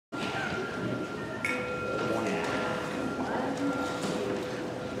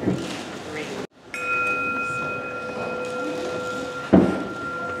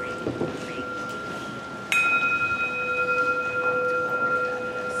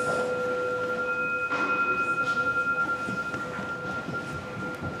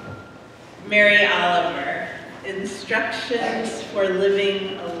Mary Oliver, Instructions for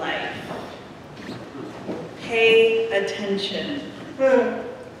Living a Life. Pay attention.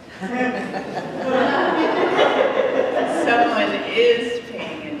 Someone is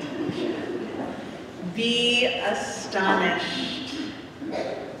paying attention. Be astonished.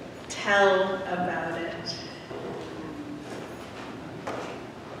 Tell about it.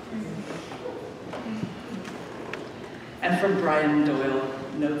 And from Brian Doyle,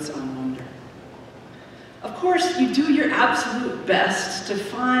 Notes on Wonder. Of course, you do your absolute best to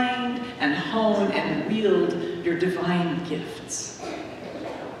find and hone and wield your divine gifts.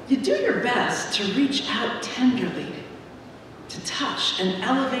 You do your best to reach out tenderly, to touch and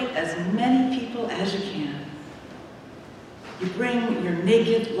elevate as many people as you can. You bring your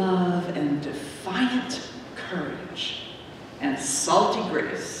naked love and defiant courage and salty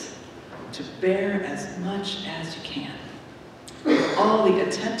grace to bear as much as you can, with all the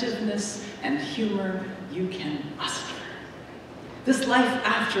attentiveness and humor you can muster. This life,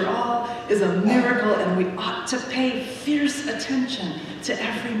 after all, is a miracle, and we ought to pay fierce attention to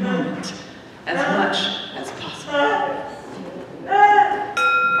every moment as much as possible.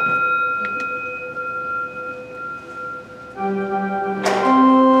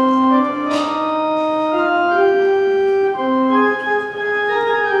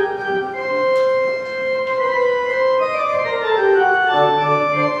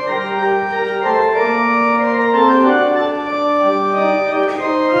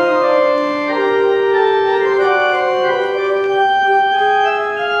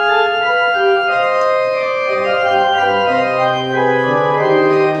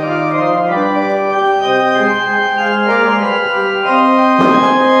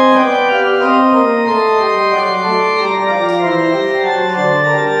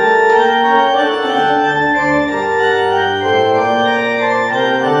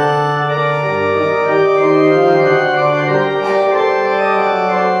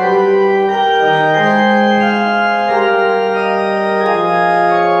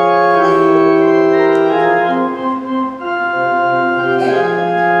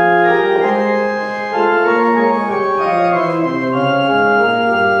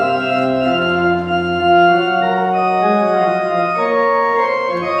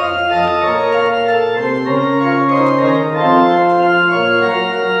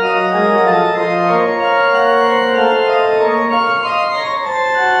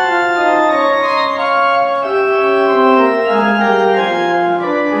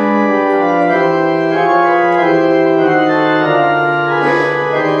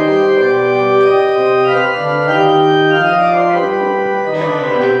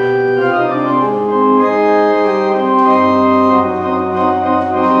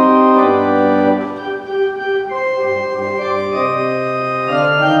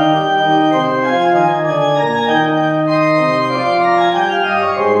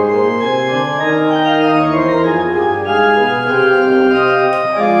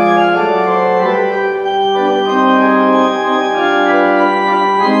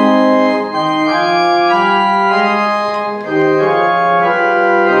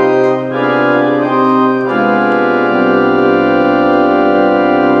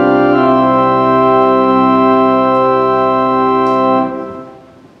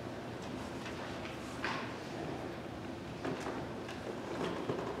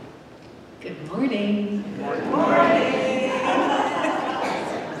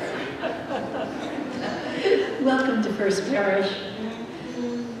 Welcome to First Parish.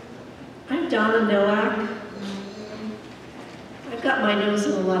 I'm Donna Nowak. I've got my nose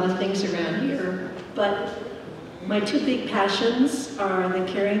in a lot of things around here, but my two big passions are the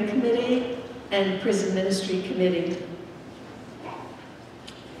Caring Committee and Prison Ministry Committee.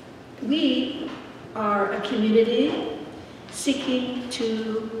 We are a community seeking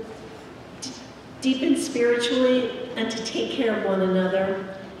to deepen spiritually and to take care of one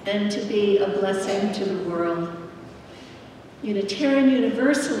another and to be a blessing to the world. Unitarian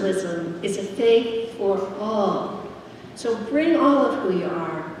Universalism is a faith for all. So bring all of who you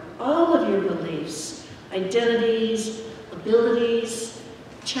are, all of your beliefs, identities, abilities,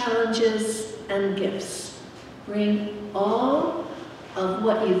 challenges, and gifts. Bring all of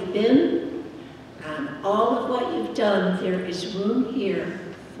what you've been and all of what you've done. There is room here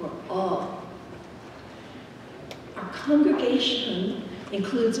for all. Our congregation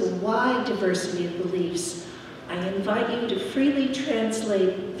includes a wide diversity of beliefs. I invite you to freely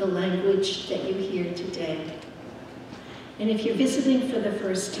translate the language that you hear today. And if you're visiting for the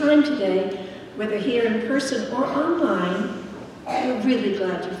first time today, whether here in person or online, we're really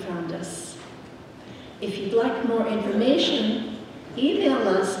glad you found us. If you'd like more information, email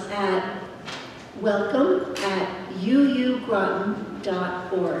us at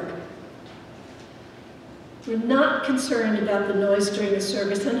welcome@uugroton.org. We're not concerned about the noise during the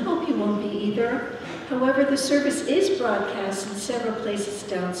service and hope you won't be either. However, the service is broadcast in several places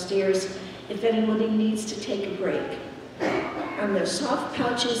downstairs if anybody needs to take a break. And their soft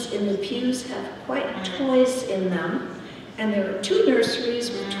pouches in the pews have quite toys in them, and there are 2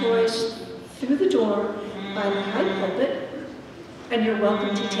 nurseries with toys through the door by the high pulpit, and you're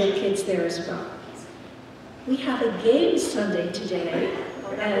welcome to take kids there as well. We have a game Sunday today.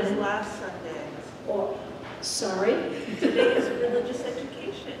 Oh, that was last Sunday. Oh, sorry. Today is religious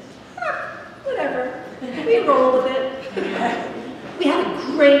education. Whatever. We roll with it. We had a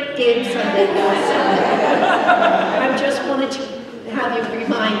great game Sunday last Sunday. I just wanted to have you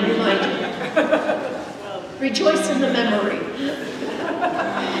remind you. Rejoice in the memory.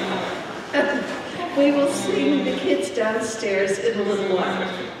 We will sing the kids downstairs in a little while.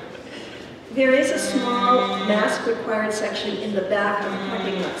 There is a small mask-required section in the back of the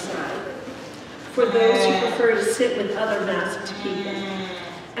parking lot side for those who prefer to sit with other masked people.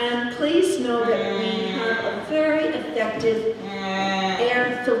 And please know that we have a very effective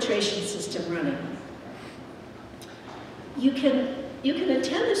air filtration system running. You can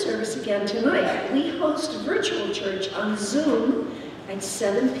attend the service again tonight. We host virtual church on Zoom at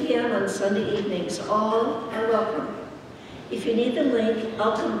 7 p.m. on Sunday evenings. All are welcome. If you need the link,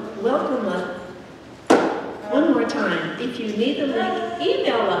 welcome us. One more time. If you need the link,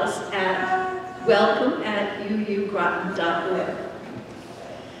 email us at welcome@uugroton.org.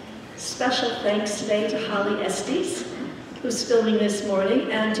 Special thanks today to Holly Estes, who's filming this morning,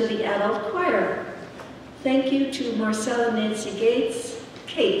 and to the adult choir. Thank you to Marcella and Nancy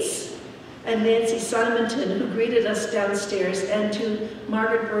Cates, and Nancy Simonton, who greeted us downstairs, and to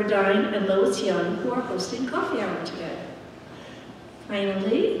Margaret Burdine and Lois Young, who are hosting coffee hour today.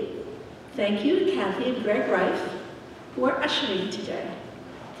 Finally, thank you to Kathy and Greg Reif, who are ushering today.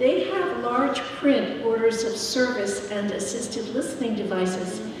 They have large print orders of service and assisted listening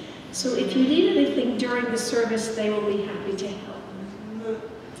devices, so if you need anything during the service, they will be happy to help.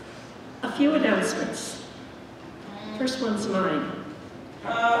 A few announcements. First one's mine.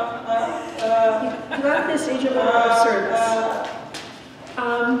 Throughout this age-old service,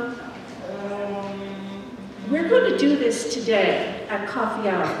 we're going to do this today at coffee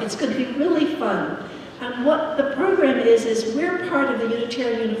hour. It's going to be really fun. And what the program is we're part of the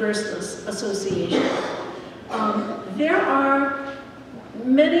Unitarian Universalist Association. There are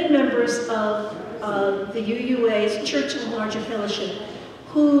many members of the UUA's Church and Larger Fellowship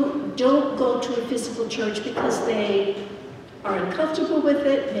who don't go to a physical church because they are uncomfortable with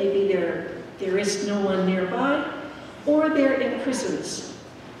it, maybe there is no one nearby, or they're in prisons.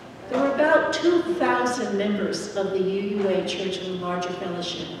 There are about 2,000 members of the UUA Church and Larger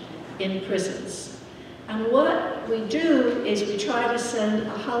Fellowship in prisons. And what we do is we try to send a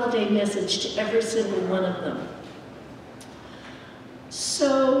holiday message to every single one of them.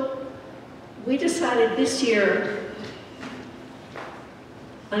 So we decided this year,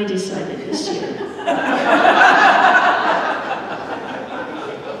 I decided this year,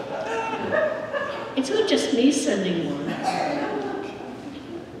 it's not just me sending one.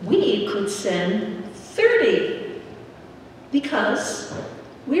 We could send 30 because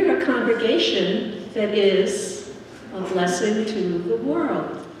we're a congregation that is a blessing to the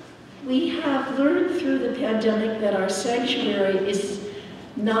world. We have learned through the pandemic that our sanctuary is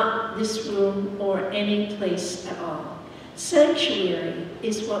not this room or any place at all. Sanctuary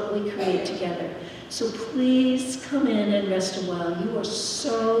is what we create together. So please come in and rest a while. You are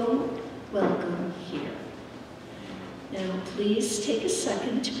so welcome here. Now please take a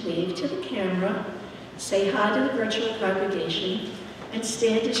second to wave to the camera, say hi to the virtual congregation, and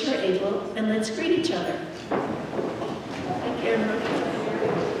stand as you're able, and let's greet each other. Hi, camera.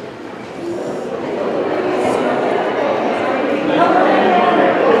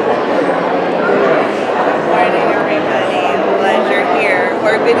 Good morning, everybody. I'm glad you're here.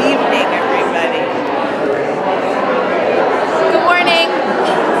 Or good evening, everybody. Good morning.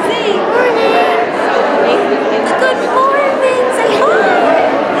 Say morning. Good morning. Say hi.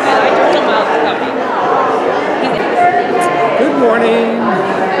 Good morning.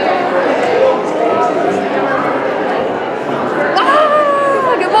 Bye.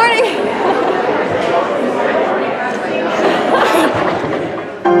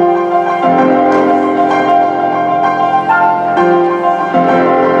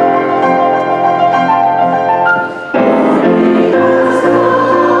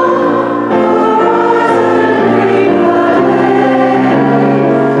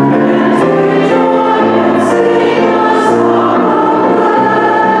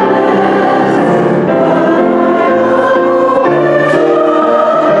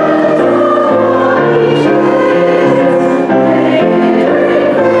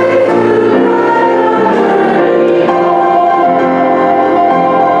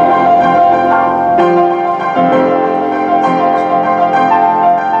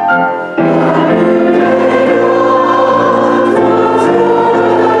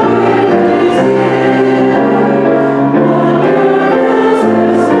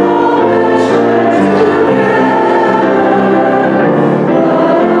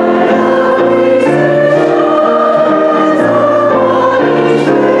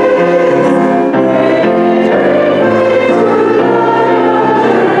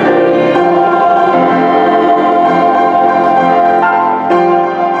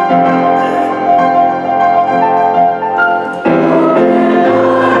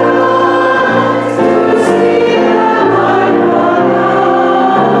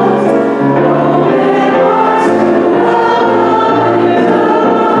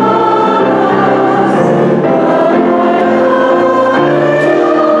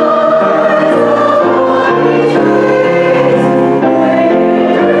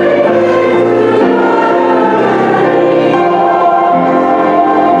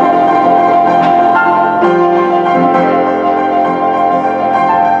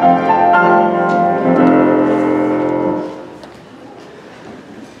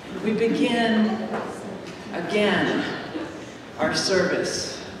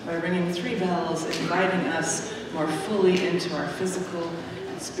 service by ringing 3 bells, inviting us more fully into our physical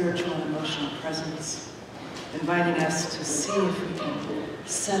and spiritual and emotional presence, inviting us to see if we can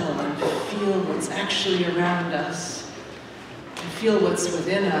settle and feel what's actually around us, and feel what's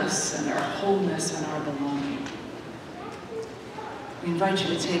within us and our wholeness and our belonging. We invite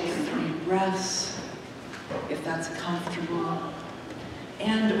you to take 3 breaths, if that's comfortable,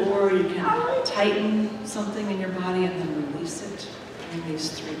 and or you can tighten something in your body and then release it in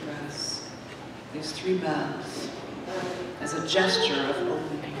these 3 breaths, these 3 bells, as a gesture of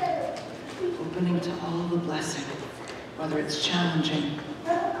opening to all the blessing, whether it's challenging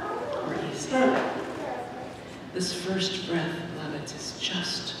or easy. This first breath, beloved, is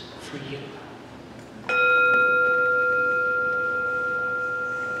just for you.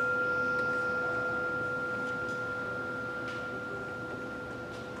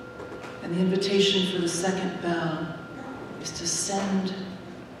 And the invitation for the second bell is to send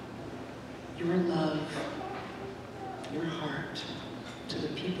your love, your heart, to the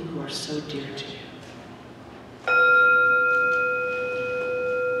people who are so dear to you.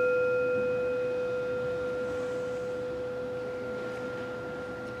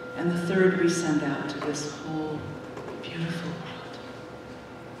 And the third we send out to this whole beautiful world.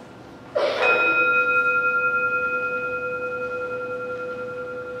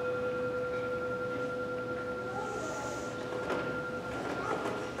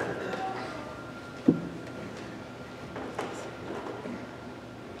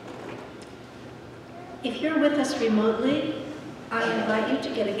 If you're with us remotely, I invite you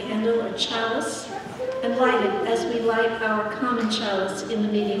to get a candle or chalice and light it as we light our common chalice in the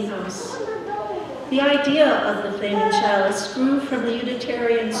meeting house. The idea of the flaming chalice grew from the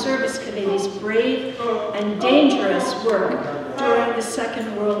Unitarian Service Committee's brave and dangerous work during the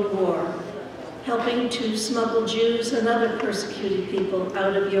Second World War, helping to smuggle Jews and other persecuted people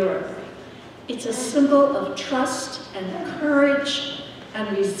out of Europe. It's a symbol of trust and courage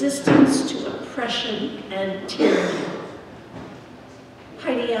and resistance to oppression and tyranny.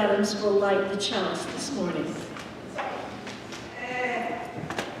 Heidi Adams will light the chalice this morning.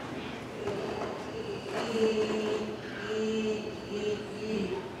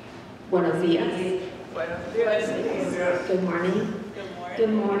 Buenos días. Buenos días. Good morning. Good morning.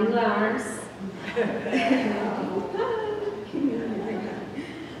 Good morning, Lars.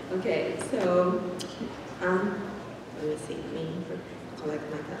 Okay, so, let me see, collect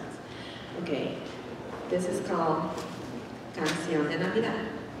my thoughts. Okay, this is called Canción de Navidad.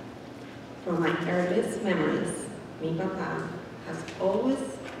 From my earliest memories, mi papa has always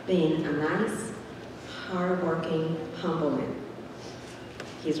been a nice, hard-working, humble man.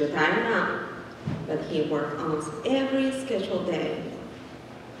 He's retired now, but he worked almost every scheduled day.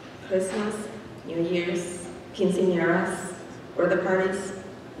 Christmas, New Year's, quinceañeras, birthday parties.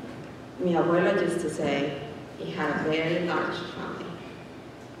 Mi abuela used to say he had a very large family.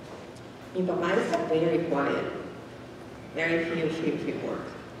 Mi papa is very quiet, very few work.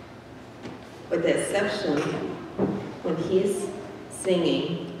 With the exception when he's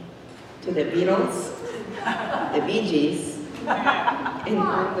singing to the Beatles, the Bee Gees, and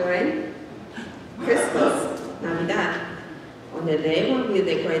during Christmas, Navidad, on the day when we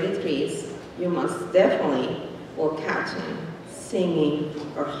decorate the trees, you must definitely will catch him singing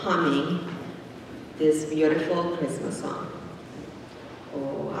or humming this beautiful Christmas song.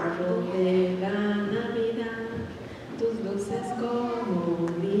 Oh, árbol de la Navidad, tus luces como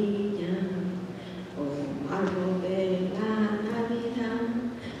brillan. Oh, árbol de la Navidad,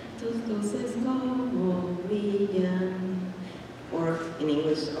 tus luces como brillan. Or in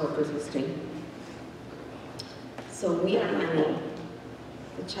English, or Christmas tree. So we are lighting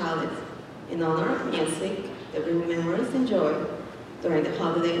the chalice in honor of music that we remember and enjoy during the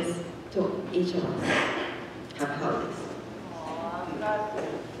holidays to each of us. Happy holidays.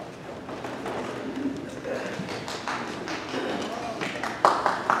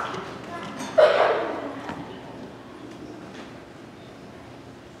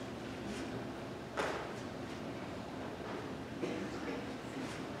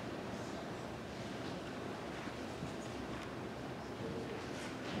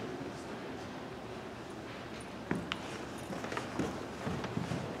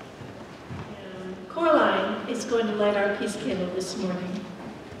 Is going to light our peace candle this morning.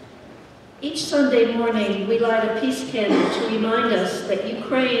 Each Sunday morning, we light a peace candle to remind us that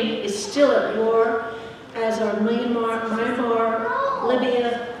Ukraine is still at war, as are Myanmar,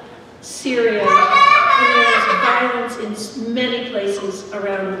 Libya, Syria, and there is violence in many places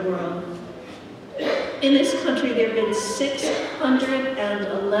around the world. In this country, there have been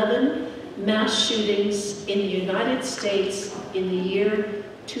 611 mass shootings in the United States in the year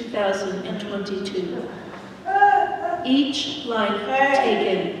 2022. Each life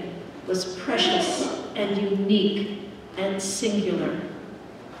taken was precious and unique and singular.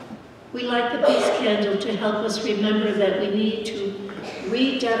 We light the peace candle to help us remember that we need to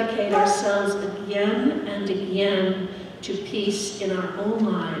rededicate ourselves again and again to peace in our own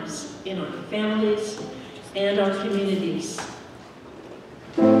lives, in our families, and our communities.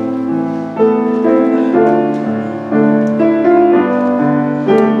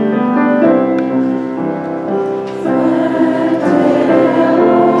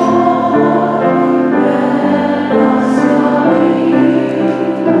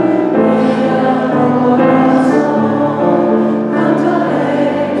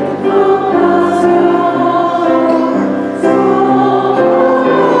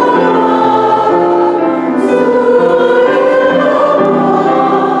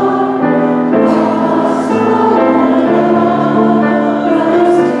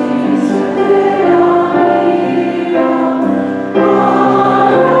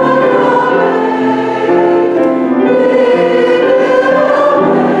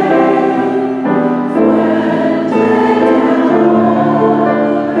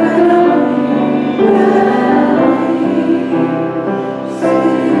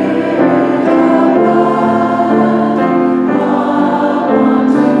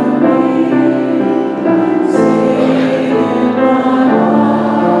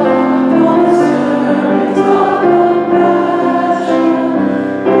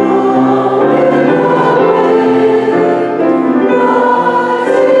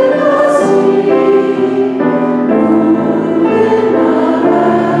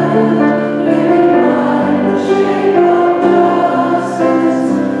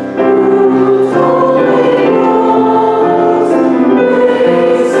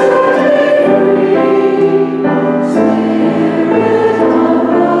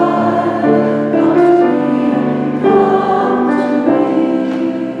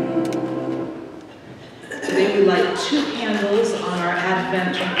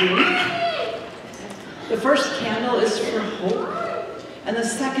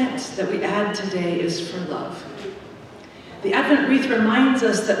 The Advent wreath reminds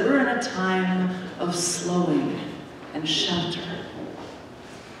us that we're in a time of slowing and shelter,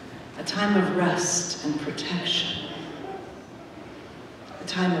 a time of rest and protection, a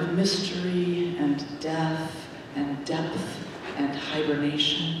time of mystery and death and depth and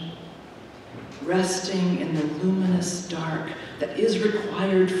hibernation, resting in the luminous dark that is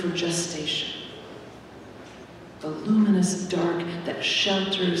required for gestation, the luminous dark that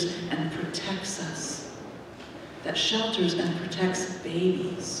shelters and protects us, that shelters and protects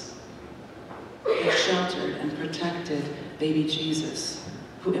babies, that sheltered and protected baby Jesus,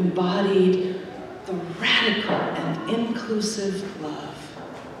 who embodied the radical and inclusive love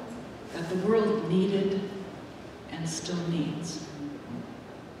that the world needed and still needs.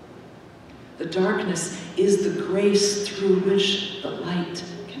 The darkness is the grace through which the light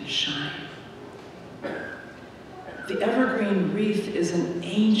can shine. The evergreen wreath is an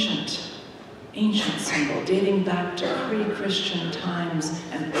ancient symbol dating back to pre-Christian times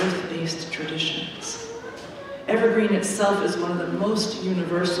and earth-based traditions. Evergreen itself is one of the most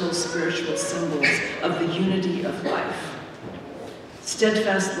universal spiritual symbols of the unity of life.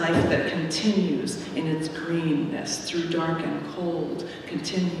 Steadfast life that continues in its greenness through dark and cold,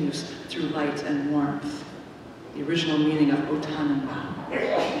 continues through light and warmth. The original meaning of Otanamba.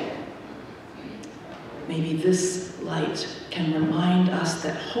 Maybe this light can remind us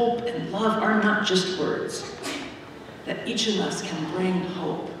that hope and love are not just words, that each of us can bring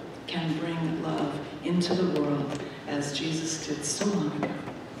hope, can bring love into the world as Jesus did so long ago.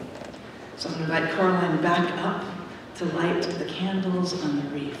 So I'm going to invite Caroline back up to light the candles on the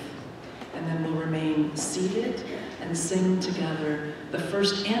wreath, and then we'll remain seated and sing together the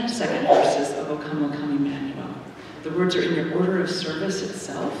first and second verses of O Come, O Come, Emmanuel. The words are in your order of service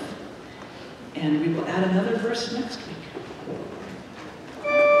itself, and we will add another verse next week.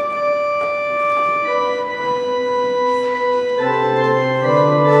 Amen.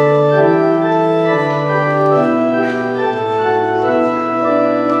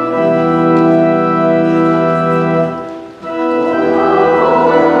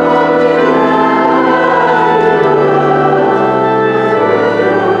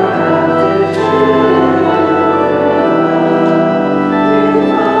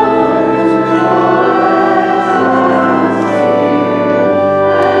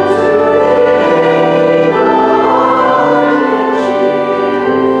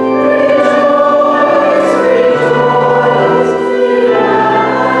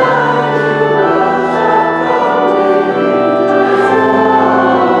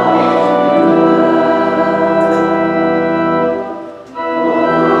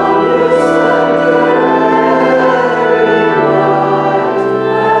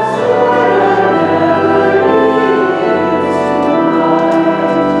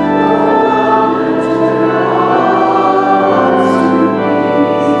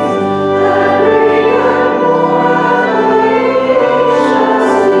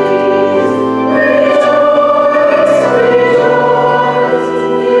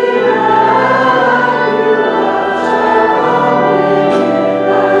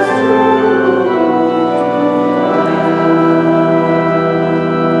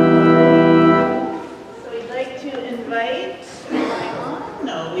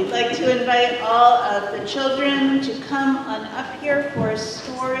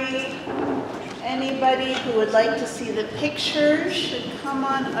 story. Anybody who would like to see the pictures should come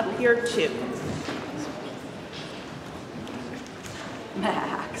on up here too.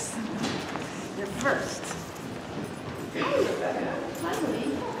 Max, you're first.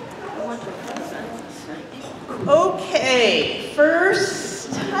 Okay,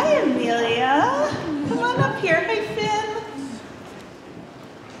 first, hi Amelia. Come on up here. Hi Finn.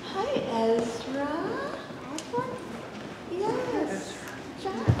 Hi Ezra. Yes.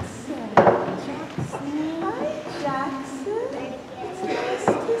 Jackson. Hi Jackson. It's nice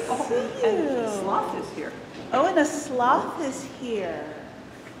to see you. Sloth is here. Oh, and a sloth is here.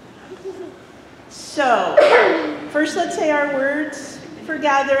 So, first let's say our words for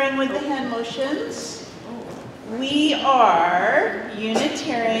gathering with the hand motions. We are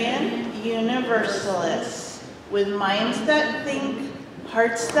Unitarian Universalists with minds that think,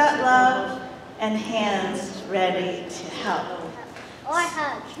 hearts that love, and hands ready to help. Or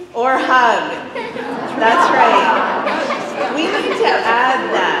hug. Or hug. That's right. We need to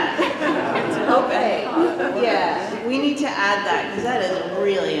add that. Okay. Yeah, we need to add that because that is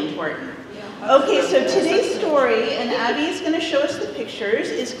really important. Okay, so today's story, and Abby is going to show us the pictures,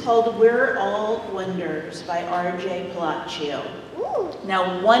 is called We're All Wonders by R.J. Palacio.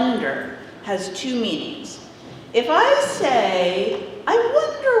 Now, wonder has two meanings. If I say, I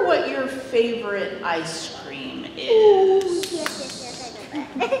wonder what your favorite ice cream is. Yes, I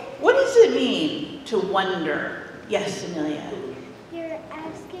know that. What does it mean to wonder? Yes, Amelia. You're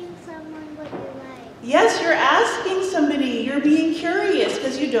asking someone what you like. Yes, you're asking somebody, you're being curious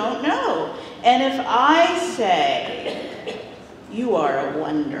because you don't know. And if I say, you are a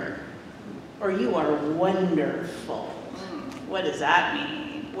wonder, or you are wonderful, what does that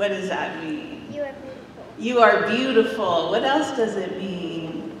mean? What does that mean? You are beautiful. You are beautiful. What else does it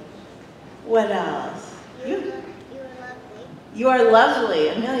mean? What else? You are lovely. You are lovely.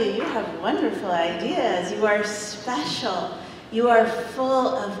 Amelia, you have wonderful ideas. You are special. You are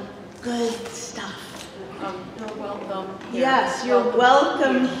full of good stuff. You're welcome. Yes, you're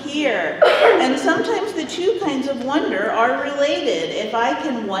welcome here. And sometimes the two kinds of wonder are related. If I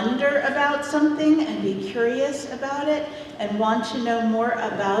can wonder about something and be curious about it and want to know more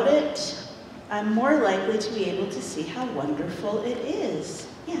about it, I'm more likely to be able to see how wonderful it is.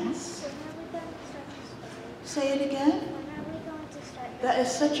 Yes. When are we going to start the story? Say it again. When are we going to start the That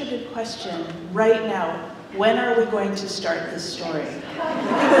is such a good question. Right now, when are we going to start this story?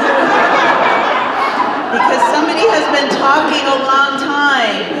 Because somebody has been talking a long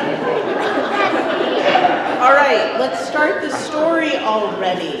time. All right, let's start the story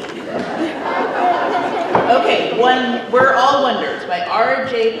already. Okay, We're All Wonders by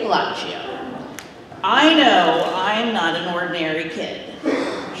R.J. Palacio. I know I'm not an ordinary kid.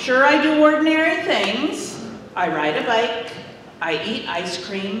 Sure, I do ordinary things. I ride a bike, I eat ice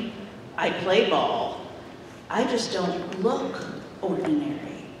cream, I play ball. I just don't look ordinary.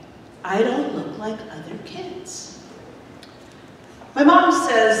 I don't look like other kids. My mom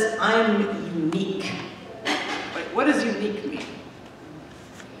says I'm unique. Wait, what does unique mean?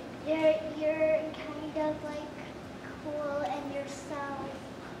 You're kind of like cool and yourself.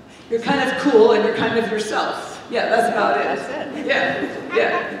 You're kind of cool and you're kind of yourself. Yeah, that's about it. That's it.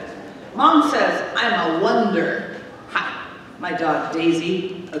 Yeah. Mom says I'm a wonder. Ha! My dog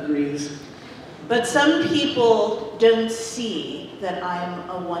Daisy agrees. But some people don't see that I'm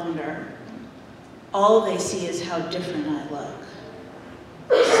a wonder. All they see is how different I look.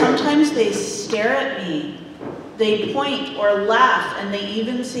 Sometimes they stare at me, they point or laugh, and they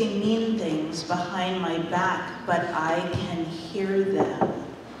even say mean things behind my back, but I can hear them.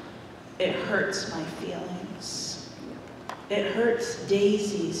 It hurts my feelings. It hurts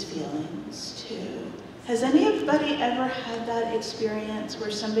Daisy's feelings too. Has anybody ever had that experience where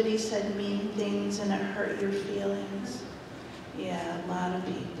somebody said mean things and it hurt your feelings? Yeah, a lot of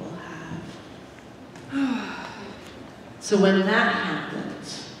people have. So when that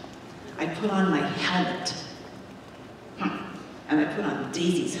happens, I put on my helmet. And I put on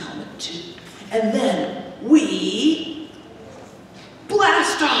Daisy's helmet too. And then we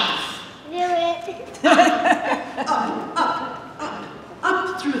blast off. Do it.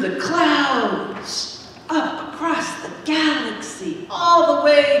 Up through the clouds, up across the galaxy, all the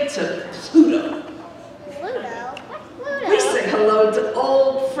way to Pluto. Pluto? What's Pluto? We say hello to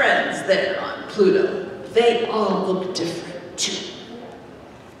old friends there on Pluto. They all look different too.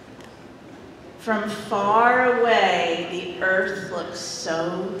 From far away, the Earth looks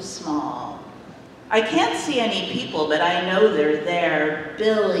so small. I can't see any people, but I know they're there.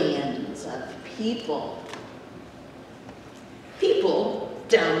 Billions of people. People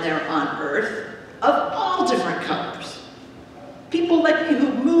down there on Earth of all different colors. People like me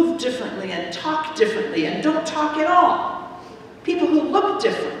who move differently and talk differently and don't talk at all. People who look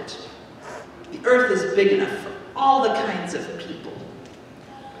different. The earth is big enough for all the kinds of people.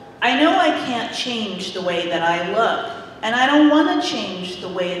 I know I can't change the way that I look, and I don't want to change the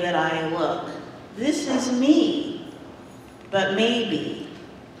way that I look. This is me. But maybe,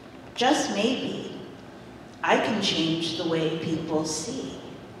 just maybe, I can change the way people see.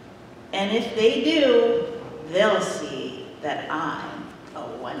 And if they do, they'll see that I'm a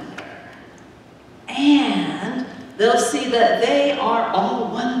wonder. And they'll see that they are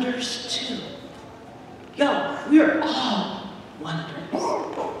all wonders too. Yo, we're all wonders.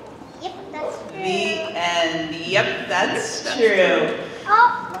 Yep, that's true. The end. Yep, that's true.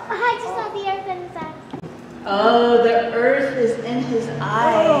 Oh, I just saw the earth inside. Oh, the earth is in his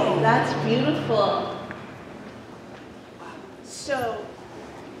eye. That's beautiful. So,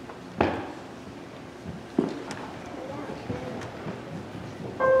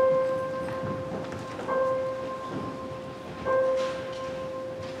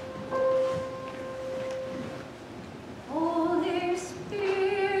 Holy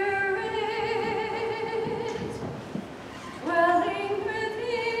Spirit, dwelling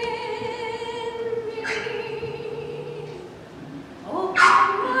within me, open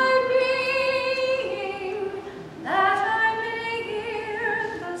my being that I may hear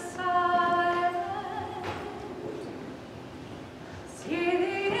the silence, see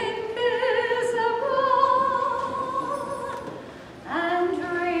the invisible, and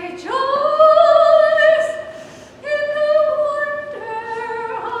rejoice in the wonder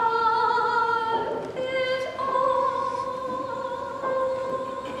of it all.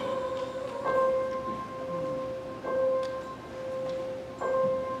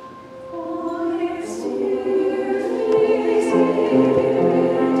 Holy Spirit,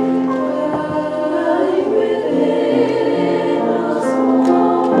 dwelling within us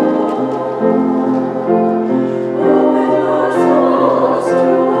all, open our souls to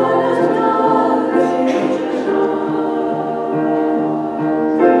one another,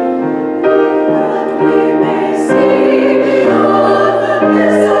 that we may see beyond the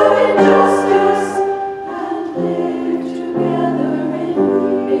mist of injustice and live together in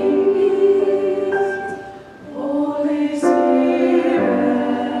peace. Holy Spirit,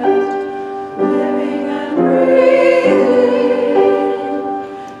 living and breathing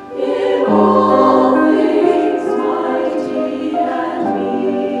in all things mighty and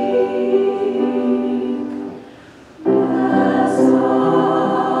meek, bless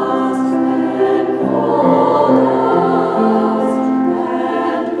us and fold us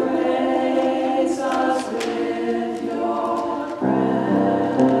and grace us with your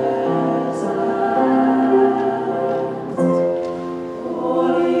presence.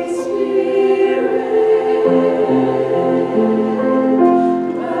 Holy Spirit,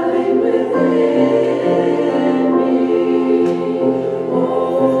 dwelling within me.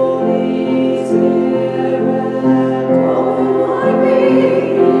 Holy Spirit, open my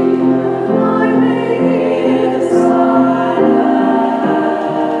being, I may hear the silence,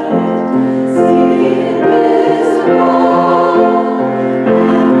 see the invisible,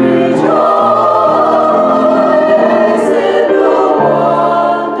 and rejoice in the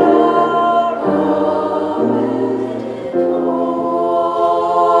wonder of it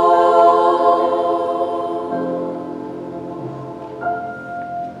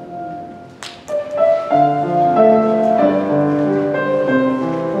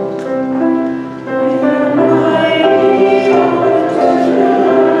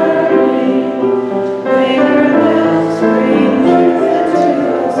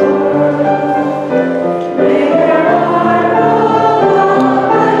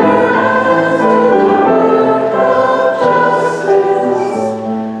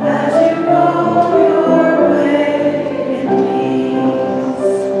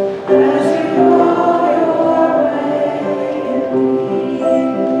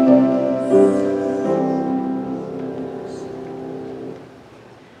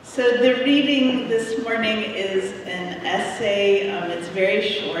So the reading this morning is an essay. It's very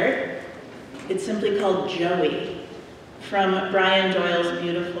short. It's simply called Joey, from Brian Doyle's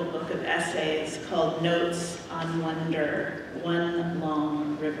beautiful book of essays called Notes on Wonder, One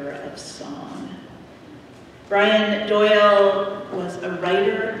Long River of Song. Brian Doyle was a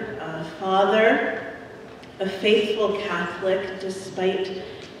writer, a father, a faithful Catholic despite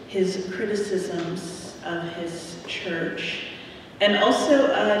his criticisms of his church, and also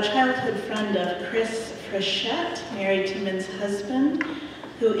a childhood friend of Chris Frechette, Mary Timon's husband,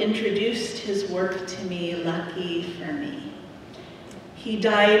 who introduced his work to me, lucky for me. He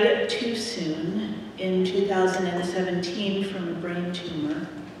died too soon in 2017 from a brain tumor.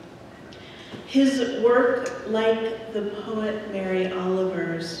 His work, like the poet Mary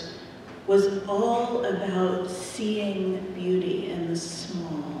Oliver's, was all about seeing beauty in the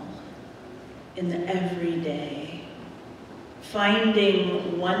small, in the everyday,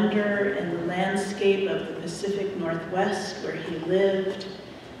 finding wonder in the landscape of the Pacific Northwest where he lived,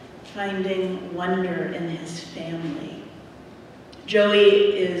 finding wonder in his family.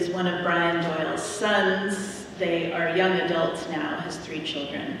 Joey is one of Brian Doyle's sons. They are young adults now, has 3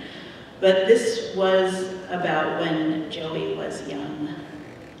 children. But this was about when Joey was young.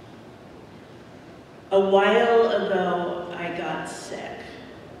 A while ago, I got sick.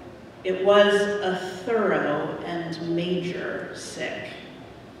 It was a thorough and major sick.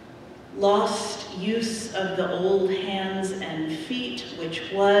 Lost use of the old hands and feet,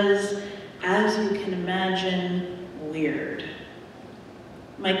 which was, as you can imagine, weird.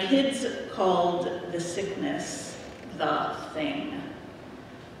 My kids called the sickness the thing.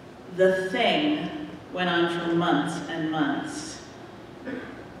 The thing went on for months and months.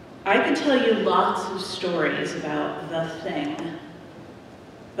 I could tell you lots of stories about the thing,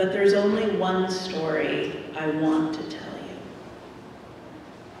 but there's only one story I want to tell you.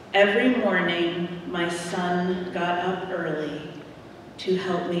 Every morning, my son got up early to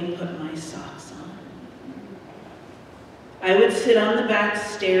help me put my socks on. I would sit on the back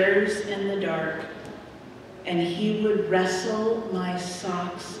stairs in the dark, and he would wrestle my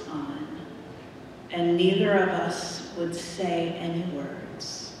socks on, and neither of us would say any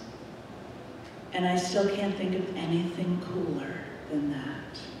words. And I still can't think of anything cooler than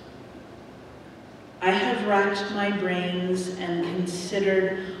that. I have racked my brains and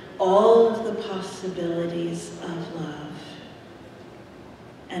considered all of the possibilities of love,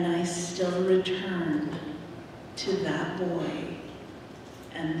 and I still return to that boy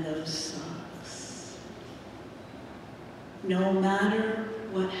and those socks. No matter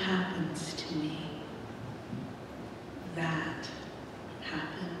what happens to me, that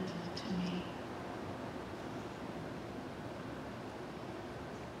happened to me.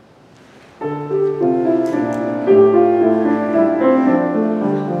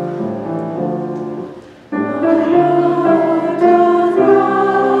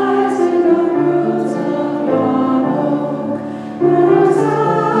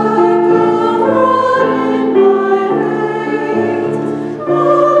 My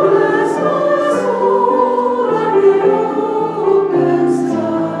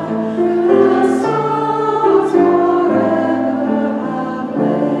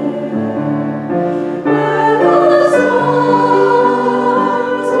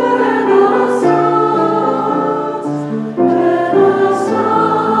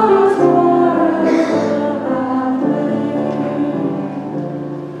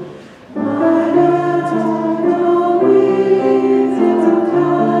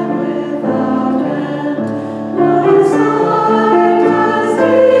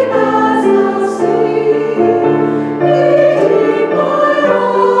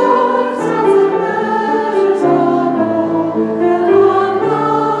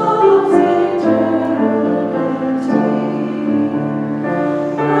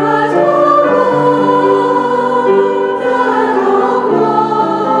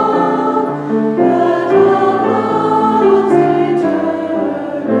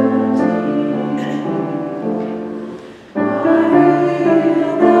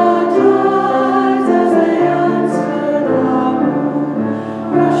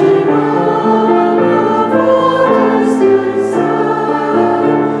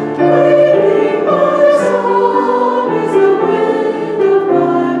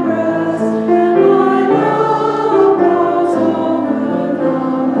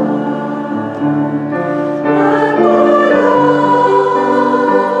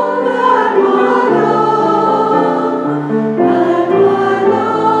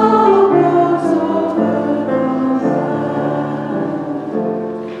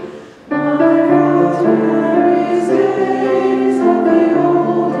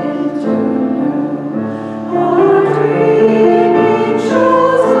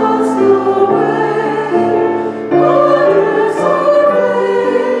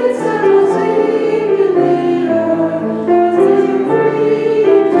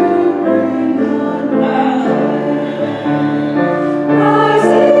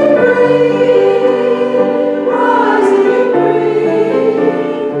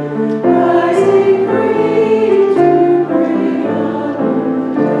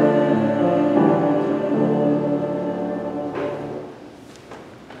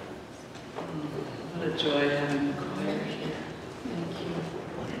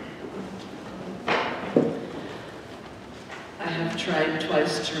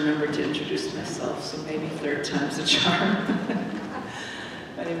twice to remember to introduce myself, so maybe third time's a charm.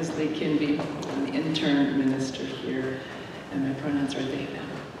 My name is Lee Kinby. I'm the intern minister here, and my pronouns are they,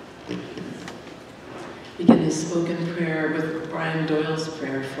 them. Begin this spoken prayer with Brian Doyle's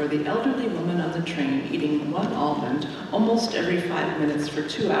prayer for the elderly woman on the train eating 1 almond almost every 5 minutes for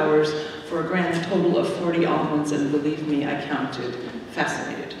 2 hours for a grand total of 40 almonds, and believe me, I counted.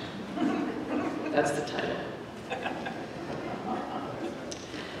 Fascinated. That's the title.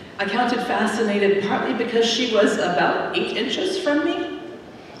 I counted fascinated partly because she was about 8 inches from me,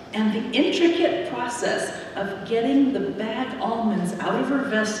 and the intricate process of getting the bag almonds out of her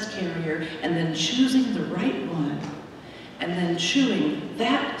vest carrier and then choosing the right one, and then chewing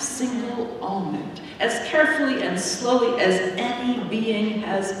that single almond as carefully and slowly as any being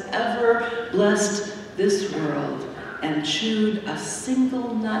has ever blessed this world, and chewed a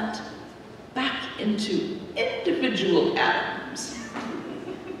single nut back into individual atoms.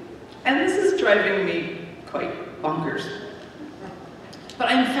 And this is driving me quite bonkers. But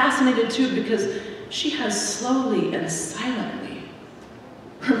I'm fascinated too because she has slowly and silently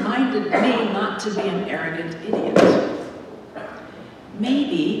reminded me not to be an arrogant idiot.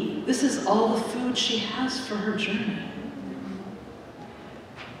 Maybe this is all the food she has for her journey.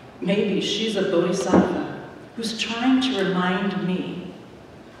 Maybe she's a bodhisattva who's trying to remind me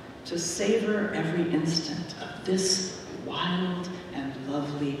to savor every instant of this wild and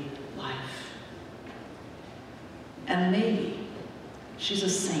lovely life. And maybe she's a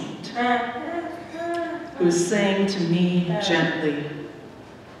saint who is saying to me gently,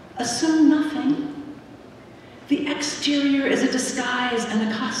 assume nothing. The exterior is a disguise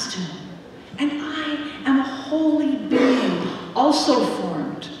and a costume, and I am a holy being, also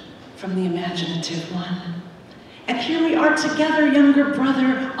formed from the imaginative one. And here we are together, younger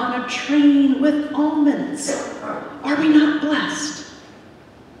brother, on a train with almonds. Are we not blessed?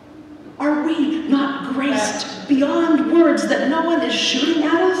 Are we not graced beyond words that no one is shooting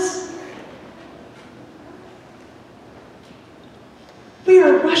at us? We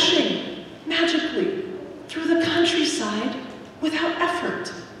are rushing magically through the countryside without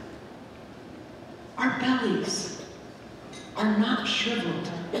effort. Our bellies are not shriveled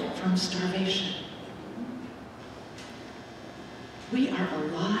from starvation. We are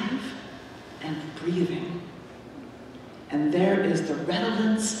alive and breathing, and there is the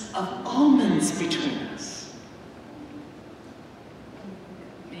redolence of almonds between us.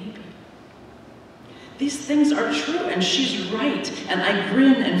 Maybe. These things are true, and she's right, and I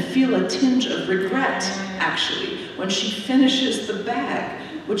grin and feel a tinge of regret, actually, when she finishes the bag,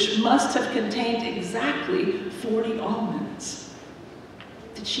 which must have contained exactly 40 almonds.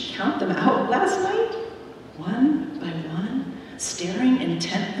 Did she count them out last night? One by one? Staring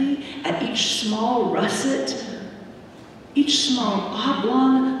intently at each small russet, each small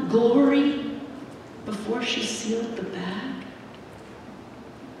oblong glory before she sealed the bag?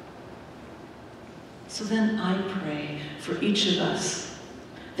 So then I pray for each of us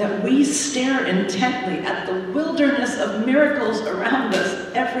that we stare intently at the wilderness of miracles around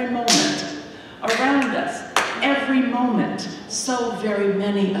us every moment, so very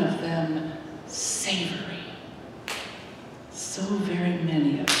many of them savory. So very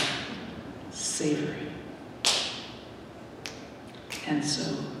many of them savory. And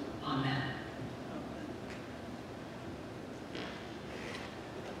so, amen.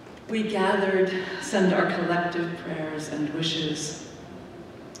 We gathered, send our collective prayers and wishes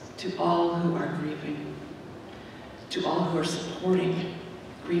to all who are grieving, to all who are supporting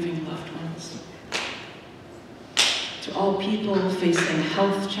grieving loved ones, to all people facing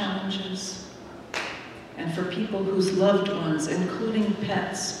health challenges, and for people whose loved ones, including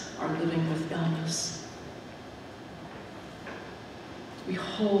pets, are living with illness. We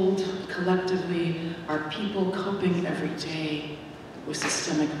hold collectively our people coping every day with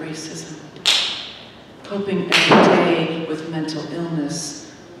systemic racism, coping every day with mental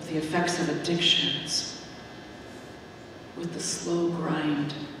illness, with the effects of addictions, with the slow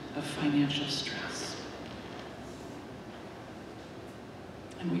grind of financial stress.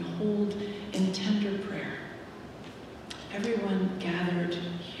 And we hold in tender prayer everyone gathered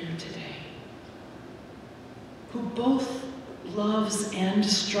here today, who both loves and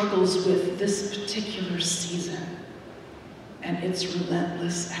struggles with this particular season and its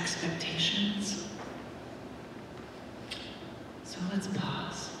relentless expectations. So let's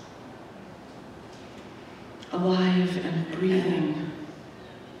pause. Alive and breathing,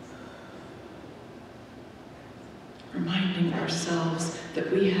 reminding ourselves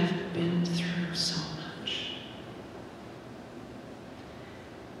that we have been through so much,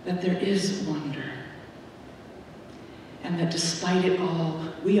 that there is wonder, and that despite it all,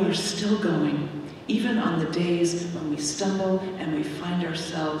 we are still going, even on the days when we stumble and we find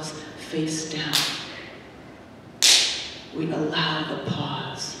ourselves face down. We allow the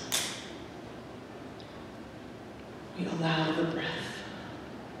pause. We allow the breath.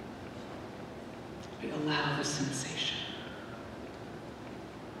 We allow the sensation.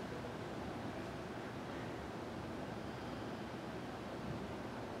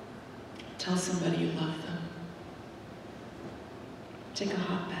 Tell somebody you love them. Take a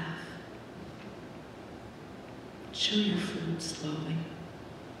hot bath. Chew your food slowly.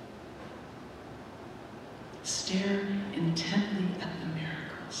 Stare intently at the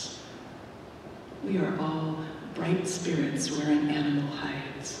miracles. We are all bright spirits wearing animal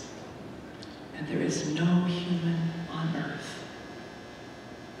hides, and there is no human on earth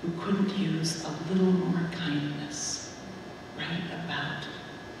who couldn't use a little more kindness right about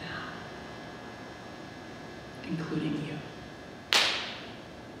now, including you.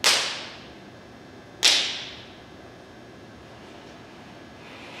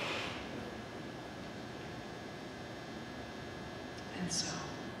 And so,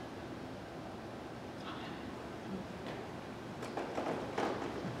 amen.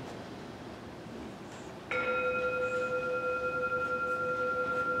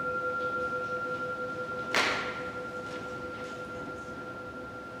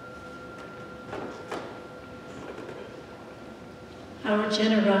 Our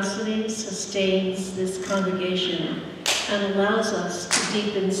generosity sustains this congregation and allows us to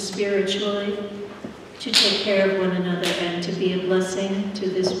deepen spiritually, to take care of one another, and to be a blessing to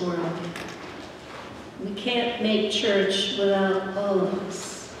this world. We can't make church without all of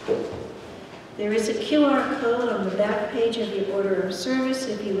us. There is a QR code on the back page of the order of service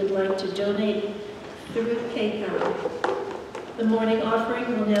if you would like to donate through PayPal. The morning offering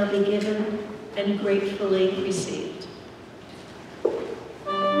will now be given and gratefully received.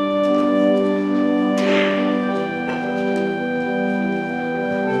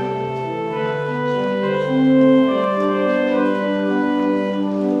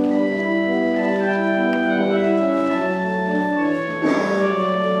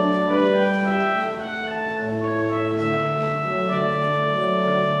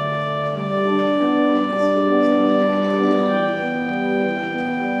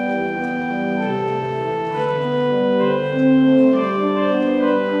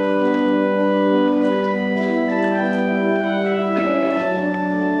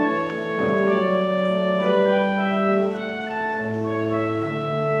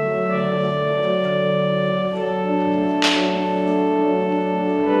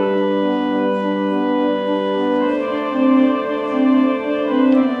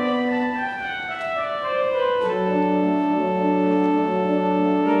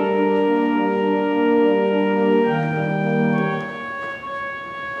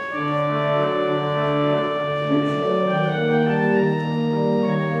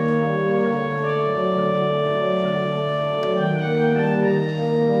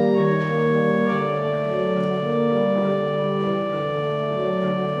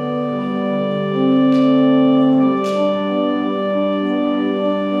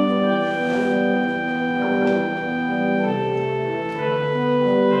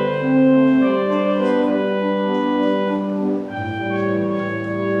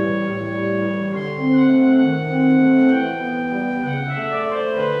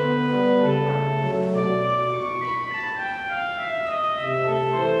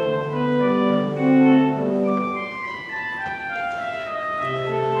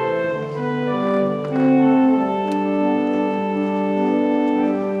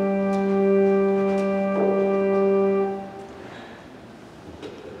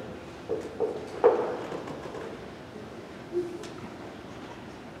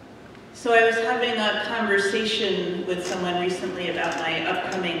 So I was having a conversation with someone recently about my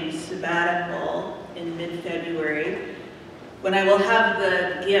upcoming sabbatical in mid-February, when I will have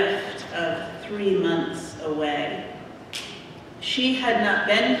the gift of 3 months away. She had not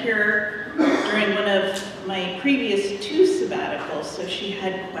been here during one of my previous 2 sabbaticals, so she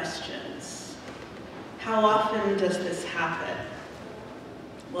had questions. How often does this happen?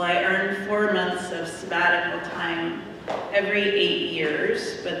 Well, I earn 4 months of sabbatical time every 8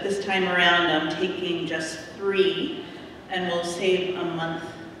 years, but this time around I'm taking just 3 and will save a month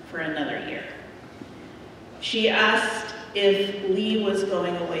for another year. She asked if Lee was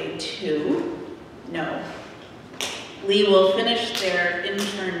going away too. No. Lee will finish their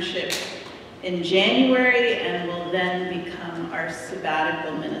internship in January and will then become our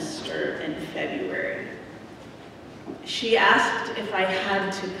sabbatical minister in February. She asked if I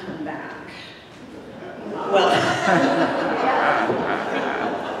had to come back. Well,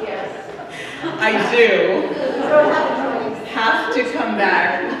 I do have to come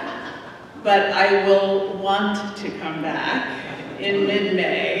back, but I will want to come back in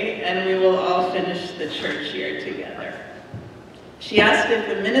mid-May, and we will all finish the church year together. She asked if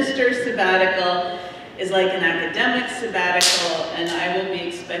a minister's sabbatical is like an academic sabbatical, and I will be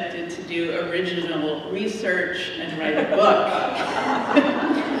expected to do original research and write a book,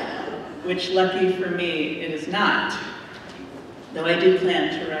 which, lucky for me, it is not, though I do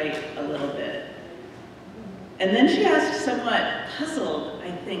plan to write a little bit. And then she asked, somewhat puzzled,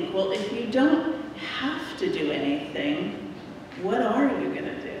 I think, well, if you don't have to do anything, what are you going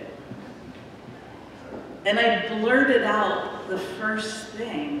to do? And I blurted out the first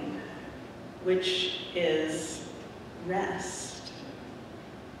thing, which is rest.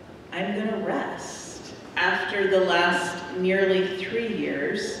 I'm going to rest after the last nearly 3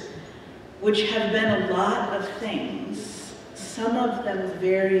 years, which have been a lot of things, some of them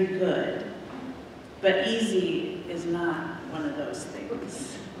very good, but easy is not one of those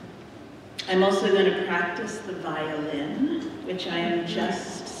things. I'm also going to practice the violin, which I am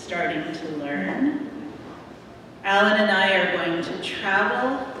just starting to learn. Alan and I are going to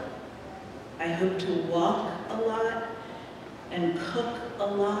travel. I hope to walk a lot and cook a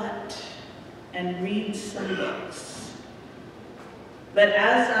lot and read some books. But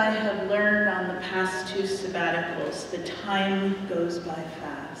as I have learned on the past 2 sabbaticals, the time goes by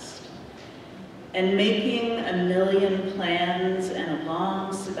fast. And making a million plans and a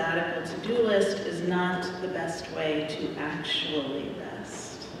long sabbatical to-do list is not the best way to actually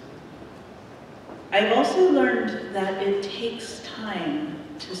rest. I've also learned that it takes time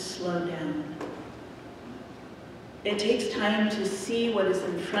to slow down. It takes time to see what is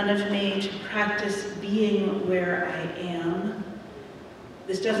in front of me, to practice being where I am.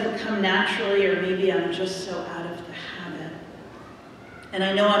 This doesn't come naturally, or maybe I'm just so out of the habit. And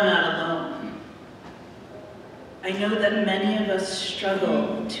I know I'm not alone. I know that many of us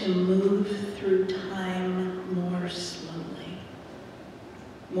struggle to move through time more slowly,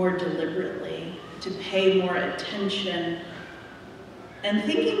 more deliberately, to pay more attention. And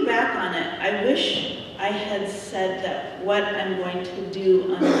thinking back on it, I wish I had said that what I'm going to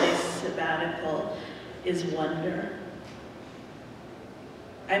do on my sabbatical is wonder.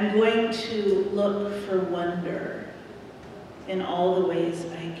 I'm going to look for wonder in all the ways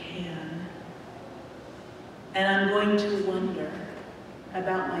I can. And I'm going to wonder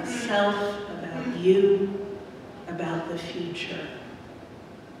about myself, about you, about the future.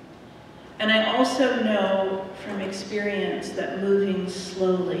 And I also know from experience that moving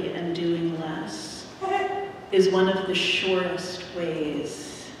slowly and doing less is one of the shortest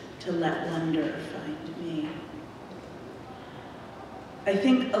ways to let wonder find me. I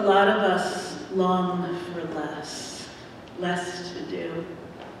think a lot of us long for less to do,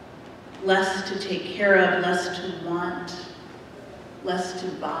 less to take care of, less to want, less to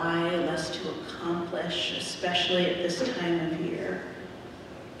buy, less to accomplish, especially at this time of year.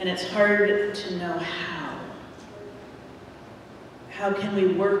 And it's hard to know how. How can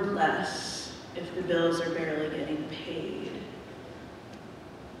we work less if the bills are barely getting paid?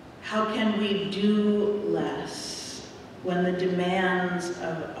 How can we do less when the demands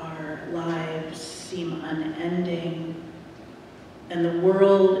of our lives seem unending and the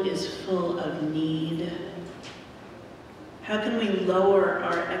world is full of need? How can we lower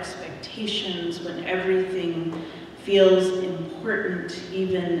our expectations when everything feels important,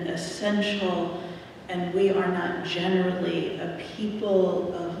 even essential, and we are not generally a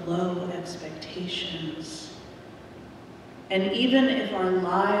people of low expectations? And even if our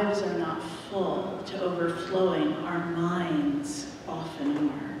lives are not full to overflowing, our minds often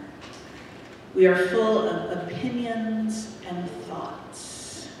are. We are full of opinions and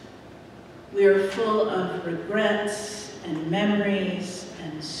thoughts. We are full of regrets and memories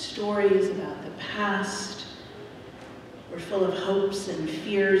and stories about the past. We're full of hopes and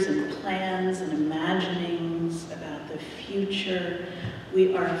fears and plans and imaginings about the future.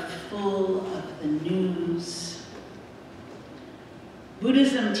 We are full of the news.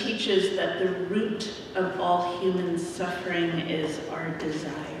 Buddhism teaches that the root of all human suffering is our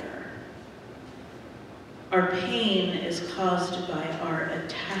desire. Our pain is caused by our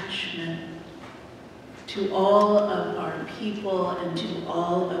attachment to all of our people and to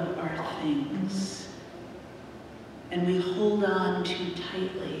all of our things. And we hold on too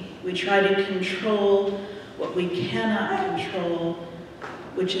tightly. We try to control what we cannot control,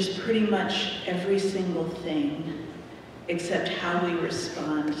 which is pretty much every single thing, except how we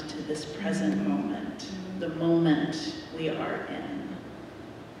respond to this present moment, the moment we are in.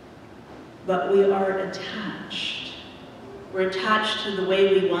 But we are attached. We're attached to the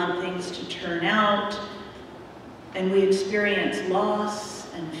way we want things to turn out, and we experience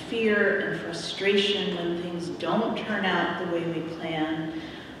loss and fear and frustration when things don't turn out the way we plan,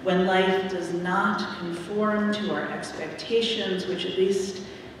 when life does not conform to our expectations, which at least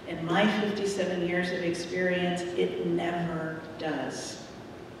in my 57 years of experience, it never does.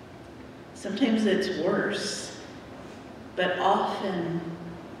 Sometimes it's worse, but often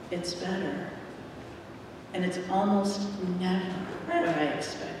it's better. And it's almost never what I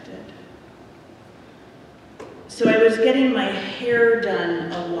expected. So I was getting my hair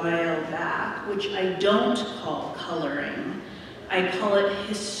done a while back, which I don't call coloring. I call it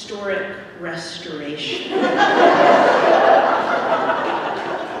historic restoration.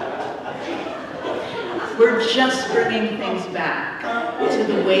 We're just bringing things back to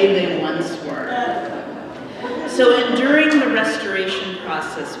the way they once were. So during the restoration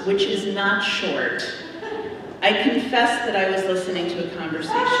process, which is not short, I confess that I was listening to a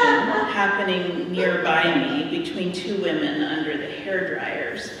conversation happening nearby me between two women under the hair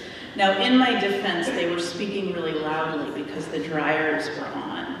dryers. Now, in my defense, they were speaking really loudly because the dryers were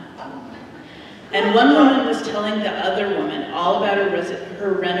on. And one woman was telling the other woman all about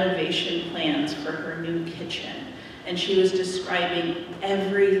her renovation plans for her new kitchen. And she was describing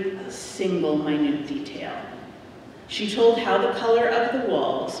every single minute detail. She told how the color of the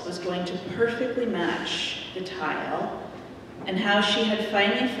walls was going to perfectly match the tile, and how she had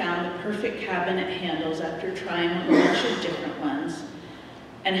finally found the perfect cabinet handles after trying a bunch of different ones,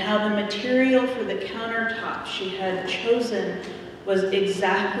 and how the material for the countertop she had chosen was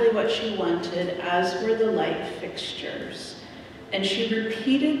exactly what she wanted, as were the light fixtures. And she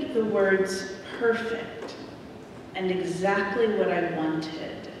repeated the words perfect and exactly what I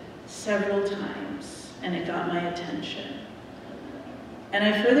wanted several times, and it got my attention. And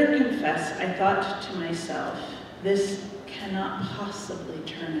I further confess, I thought to myself, this cannot possibly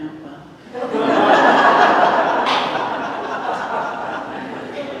turn out well.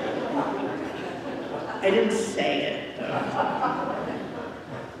 I didn't say it, though.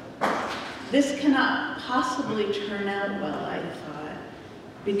 This cannot possibly turn out well, I thought,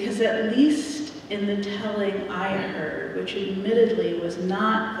 because at least in the telling I heard, which admittedly was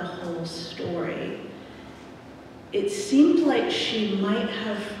not the whole story, it seemed like she might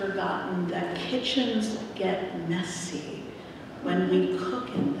have forgotten that kitchens get messy when we cook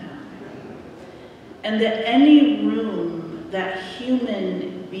in them, and that any room that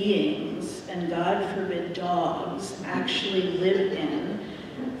human beings, and God forbid dogs, actually live in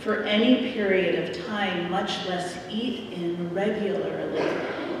for any period of time, much less eat in regularly,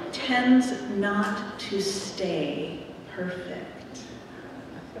 tends not to stay perfect.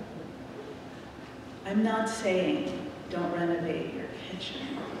 I'm not saying don't renovate your kitchen,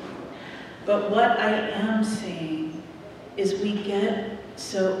 but what I am saying is we get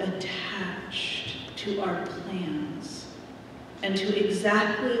so attached to our plans and to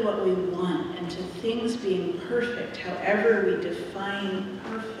exactly what we want and to things being perfect, however we define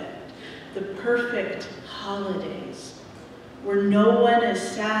perfect, the perfect holidays, where no one is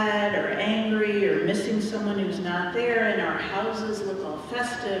sad or angry or missing someone who's not there, and our houses look all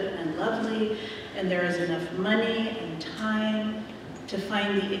festive and lovely, and there is enough money and time to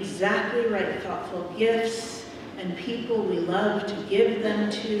find the exactly right thoughtful gifts and people we love to give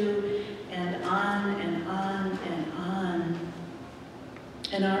them to, and on and on and on.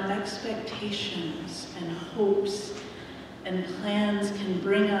 And our expectations and hopes and plans can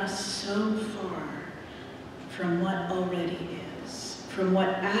bring us so far from what already is, from what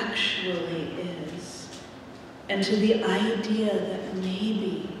actually is, and to the idea that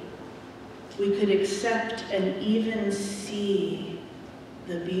maybe we could accept and even see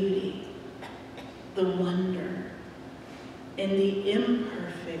the beauty, the wonder, in the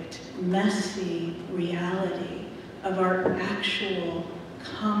imperfect, messy reality of our actual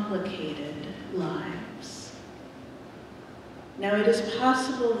complicated lives. Now, it is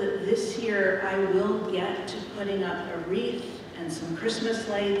possible that this year I will get to putting up a wreath and some Christmas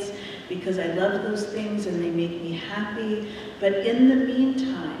lights because I love those things and they make me happy. But in the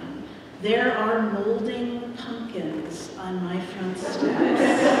meantime, there are molding pumpkins on my front steps.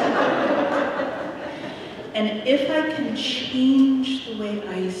 And if I can change the way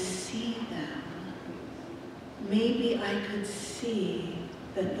I see them, maybe I could see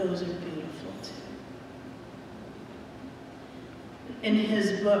that those are beautiful too. In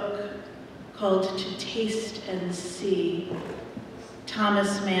his book called To Taste and See,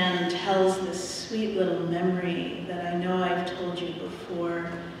 Thomas Mann tells this sweet little memory that I know I've told you before.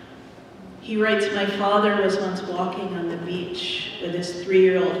 He writes, "My father was once walking on the beach with his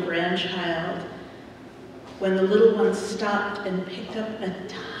 3-year-old grandchild, when the little one stopped and picked up a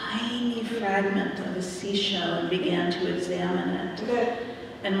tiny fragment of a seashell and began to examine it.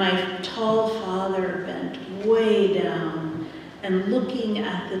 And my tall father bent way down and looking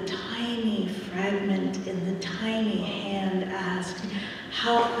at the tiny fragment in the tiny hand asked,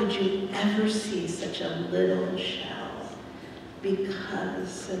 "How could you ever see such a little shell?" "Because,"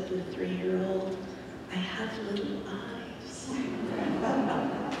 said the 3-year-old, "I have little eyes."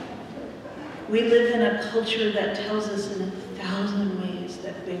 We live in a culture that tells us in 1,000 ways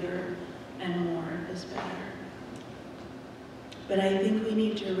that bigger and more is better. But I think we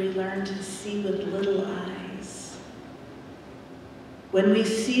need to relearn to see with little eyes. When we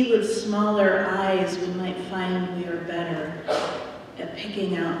see with smaller eyes, we might find we are better at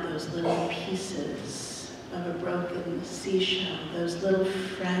picking out those little pieces of a broken seashell, those little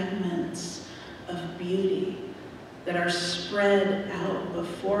fragments of beauty that are spread out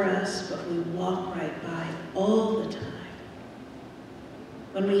before us, but we walk right by all the time.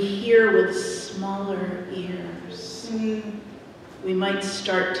 When we hear with smaller ears, we might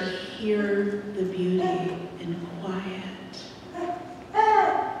start to hear the beauty in quiet,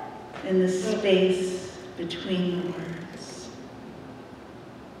 in the space between the words.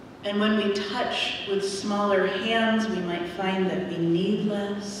 And when we touch with smaller hands, we might find that we need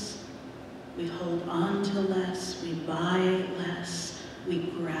less, we hold on to less, we buy less, we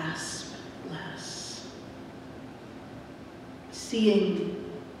grasp less. Seeing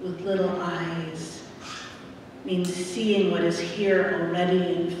with little eyes means seeing what is here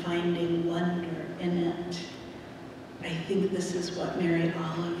already and finding wonder in it. I think this is what Mary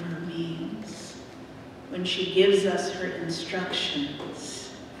Oliver means when she gives us her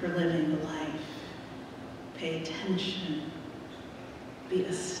instructions for living a life. Pay attention, be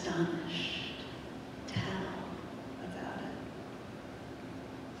astonished, tell about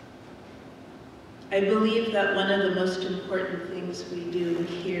it. I believe that one of the most important things we do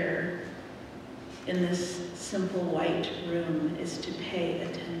here in this simple white room is to pay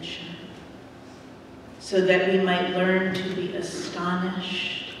attention, so that we might learn to be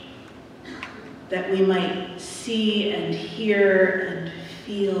astonished, that we might see and hear and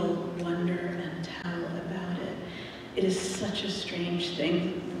feel wonder and tell about it. It is such a strange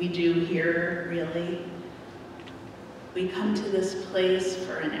thing we do here, really. We come to this place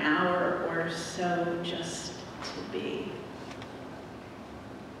for an hour or so just to be.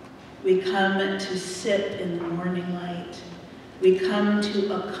 We come to sit in the morning light. We come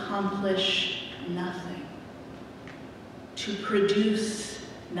to accomplish nothing, to produce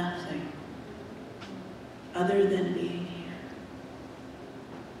nothing other than being here.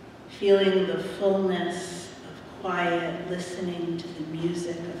 Feeling the fullness of quiet, listening to the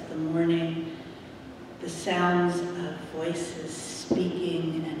music of the morning, the sounds of voices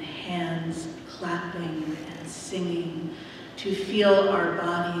speaking and hands clapping and singing, to feel our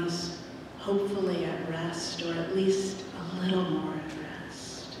bodies hopefully at rest, or at least a little more at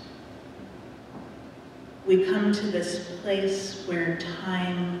rest. We come to this place where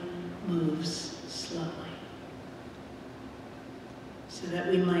time moves slowly, so that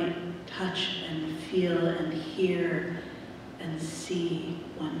we might touch and feel and hear and see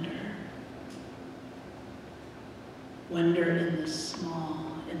wonder. Wonder in the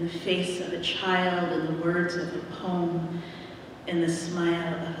small, in the face of a child, in the words of a poem, in the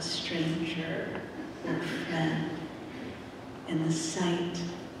smile of a stranger or friend, in the sight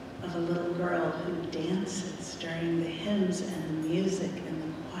of a little girl who dances during the hymns and the music in the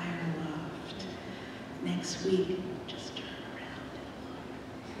choir loft. Next week, just turn around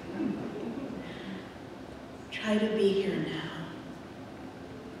and look. Try to be here now.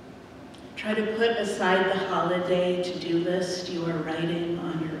 Try to put aside the holiday to-do list you are writing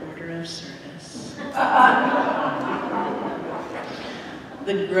on your order of service.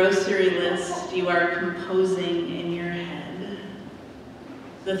 The grocery list you are composing in your head.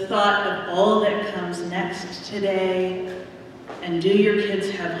 The thought of all that comes next today, and do your kids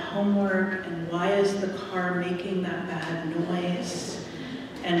have homework, and why is the car making that bad noise,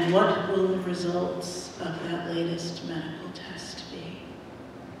 and what will the results of that latest medical test be?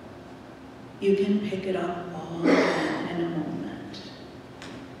 You can pick it up all again in a moment.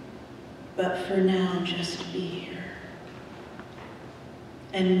 But for now, just be here.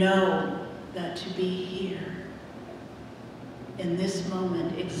 And know that to be here in this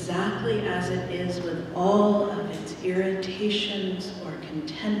moment, exactly as it is, with all of its irritations or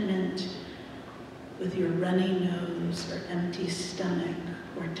contentment, with your runny nose or empty stomach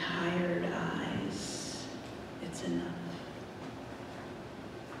or tired eyes, it's enough.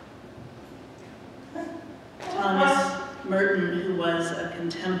 Thomas Merton, who was a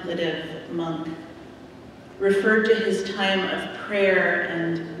contemplative monk, referred to his time of prayer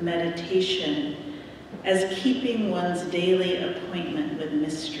and meditation as keeping one's daily appointment with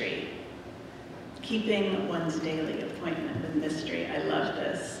mystery. Keeping one's daily appointment with mystery. I love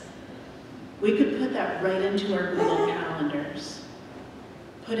this. We could put that right into our Google calendars.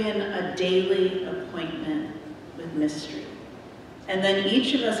 Put in a daily appointment with mystery. And then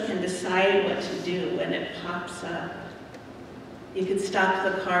each of us can decide what to do when it pops up. You could stop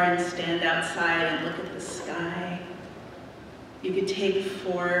the car and stand outside and look at the sky. You could take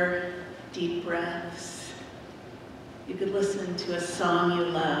 4 deep breaths. You could listen to a song you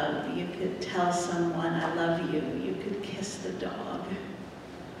love. You could tell someone, I love you. You could kiss the dog.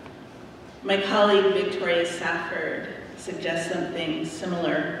 My colleague Victoria Safford suggests something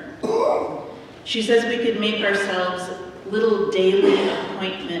similar. She says we could make ourselves little daily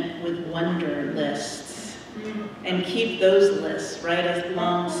appointment with wonder lists and keep those lists right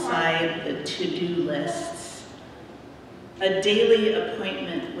alongside the to-do lists. A daily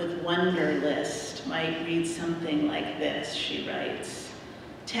appointment with wonder list might read something like this, she writes.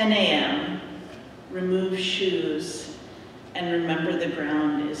 10 a.m., remove shoes and remember the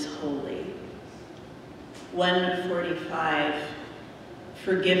ground is holy. 1:45,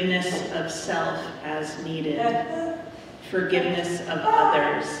 forgiveness of self as needed. Forgiveness of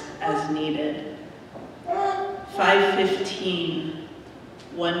others as needed. 5:15,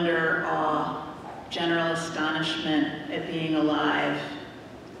 wonder, awe, general astonishment at being alive.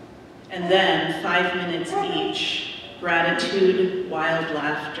 And then 5 minutes each, gratitude, wild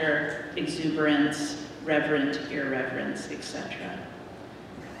laughter, exuberance, reverent irreverence, etc.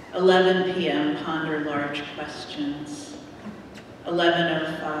 11 p.m., ponder large questions.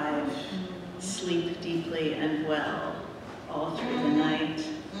 11:05, sleep deeply and well, all through the night.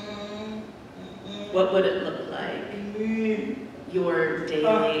 What would it look like? Your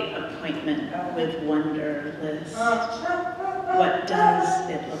daily appointment with wonder list. What does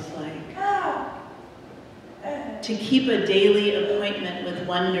it look like? To keep a daily appointment with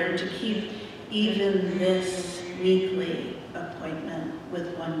wonder, to keep even this weekly appointment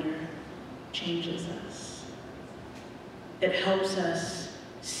with wonder changes us. It helps us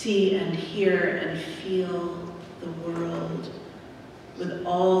see and hear and feel the world with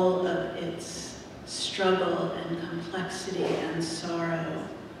all of its struggle and complexity and sorrow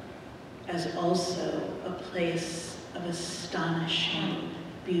as also a place of astonishing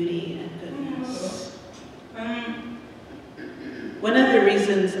beauty and goodness. One of the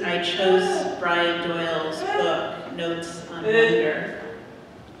reasons I chose Brian Doyle's book, Notes on Wonder,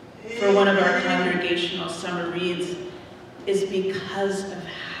 for one of our congregational summer reads is because of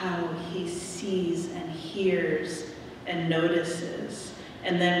how he sees and hears and notices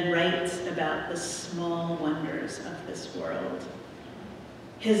and then writes about the small wonders of this world.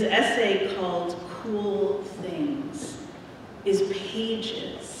 His essay called Cool Things is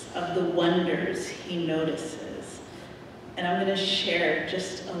pages of the wonders he notices. And I'm going to share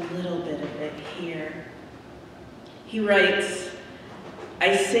just a little bit of it here. He writes,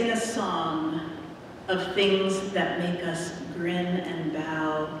 I sing a song of things that make us grin and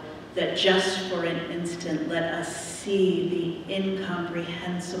bow, that just for an instant let us see the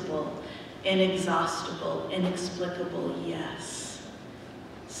incomprehensible, inexhaustible, inexplicable yes.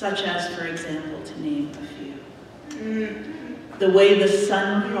 Such as, for example, to name a few. The way the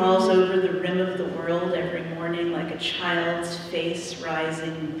sun crawls over the rim of the world every morning like a child's face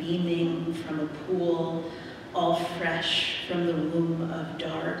rising, beaming from a pool, all fresh from the womb of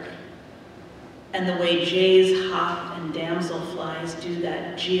dark. And the way jays hop and damselflies do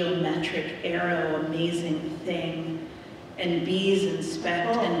that geometric arrow amazing thing, and bees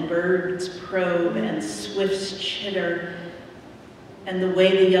inspect and birds probe and swifts chitter, and the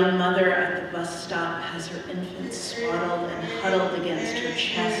way the young mother at the bus stop has her infant swaddled and huddled against her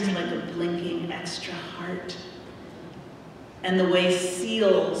chest like a blinking extra heart, and the way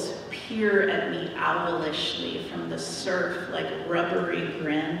seals peer at me owlishly from the surf like rubbery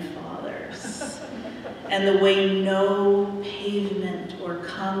grandfathers, and the way no pavement or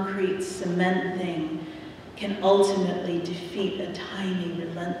concrete cement thing can ultimately defeat a tiny,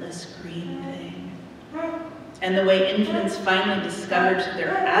 relentless green thing, and the way infants finally discover to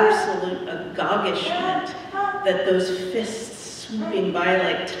their absolute agoggishment that those fists swooping by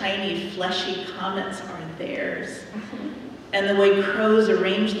like tiny, fleshy comets are theirs, and the way crows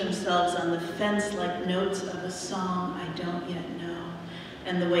arrange themselves on the fence like notes of a song I don't yet know,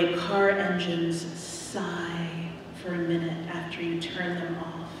 and the way car engines sigh for a minute after you turn them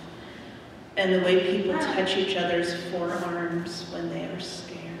off, and the way people touch each other's forearms when they are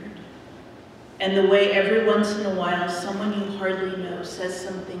scared, and the way every once in a while someone you hardly know says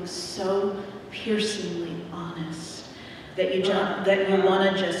something so piercingly honest, that you want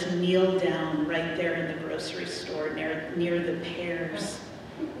to just kneel down right there in the grocery store near the pears.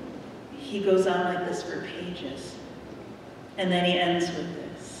 He goes on like this for pages. And then he ends with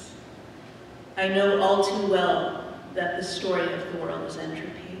this. I know all too well that the story of the world is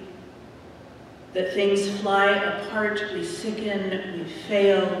entropy. That things fly apart, we sicken, we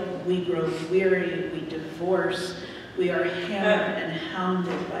fail, we grow weary, we divorce, we are hammered and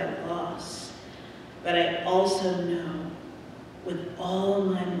hounded by loss. But I also know with all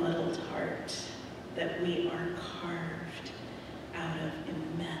my muddled heart that we are carved out of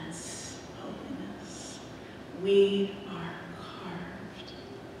immense holiness. We are carved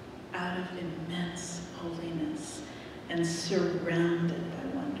out of immense holiness and surrounded by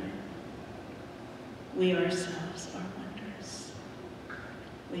wonder. We ourselves are wonders.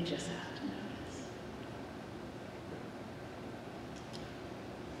 We just have to notice.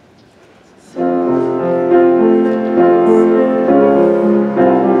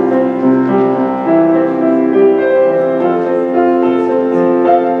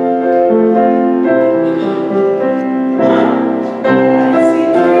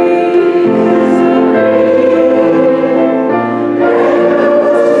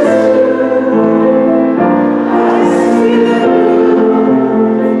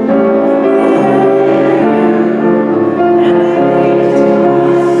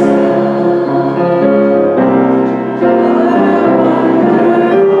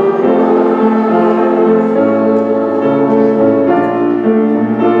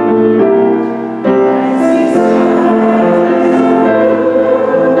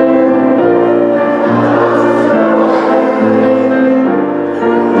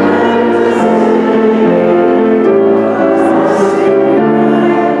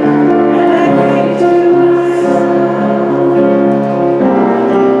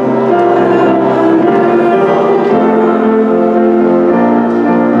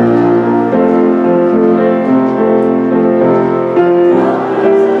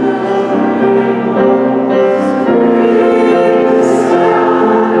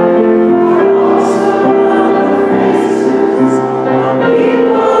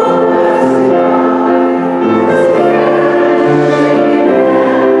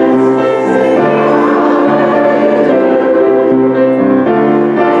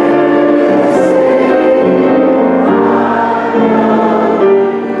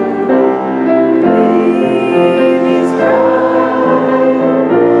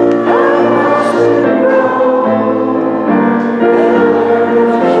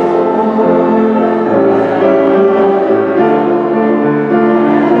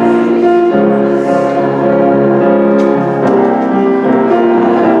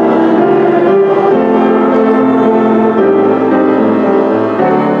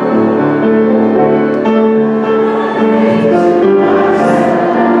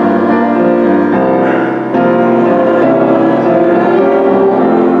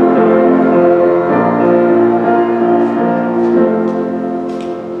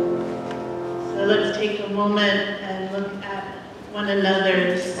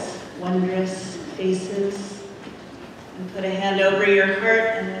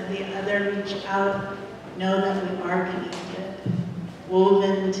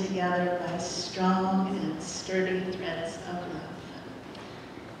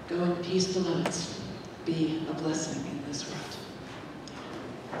 Go in peace, beloveds. Be a blessing in this world.